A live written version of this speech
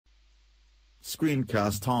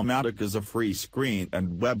Screencast-O-Matic is a free screen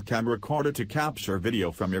and webcam recorder to capture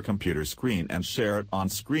video from your computer screen and share it on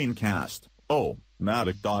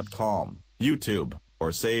Screencast-O-Matic.com, YouTube,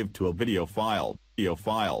 or save to a video file.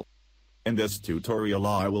 In this tutorial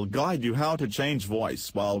I will guide you how to change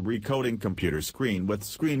voice while recoding computer screen with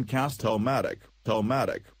Screencast-O-Matic.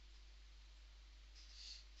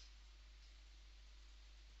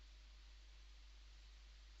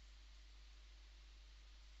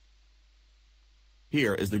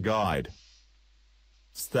 Here is the guide.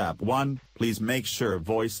 Step 1. Please make sure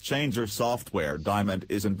voice changer software Diamond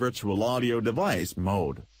is in virtual audio device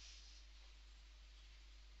mode.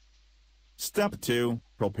 Step 2.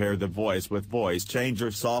 Prepare the voice with voice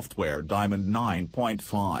changer software Diamond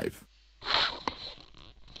 9.5.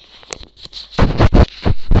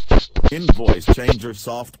 In voice changer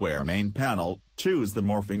software main panel, choose the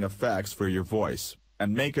morphing effects for your voice,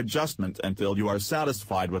 and make adjustment until you are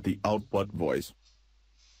satisfied with the output voice.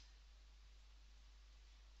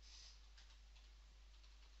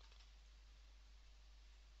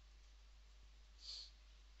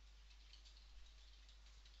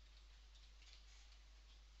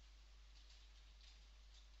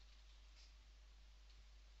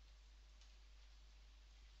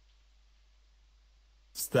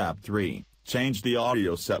 Step 3. Change the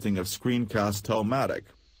audio setting of Screencast-O-Matic.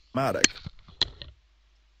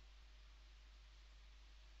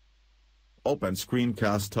 Open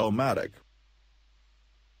Screencast-O-Matic.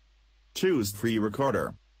 Choose Free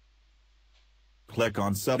Recorder. Click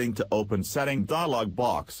on Setting to open Setting dialog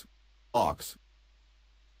box.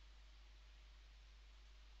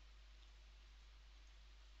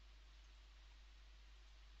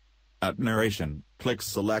 At narration, click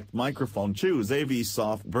Select Microphone, choose AV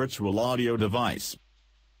Soft Virtual Audio Device.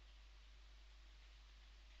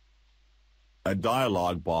 A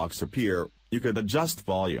dialog box appear. You could adjust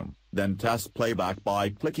volume, then test playback by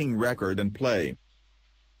clicking Record and Play.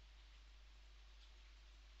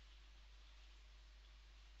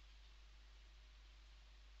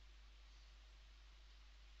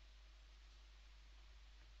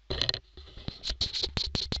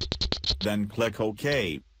 Then click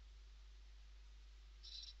OK.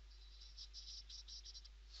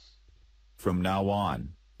 From now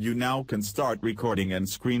on, you now can start recording in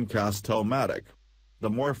Screencast-O-Matic. The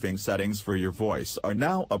morphing settings for your voice are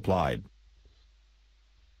now applied.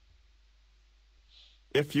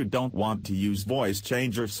 If you don't want to use voice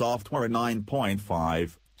changer software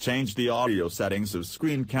 9.5, change the audio settings of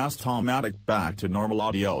Screencast-O-Matic back to normal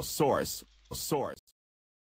audio source.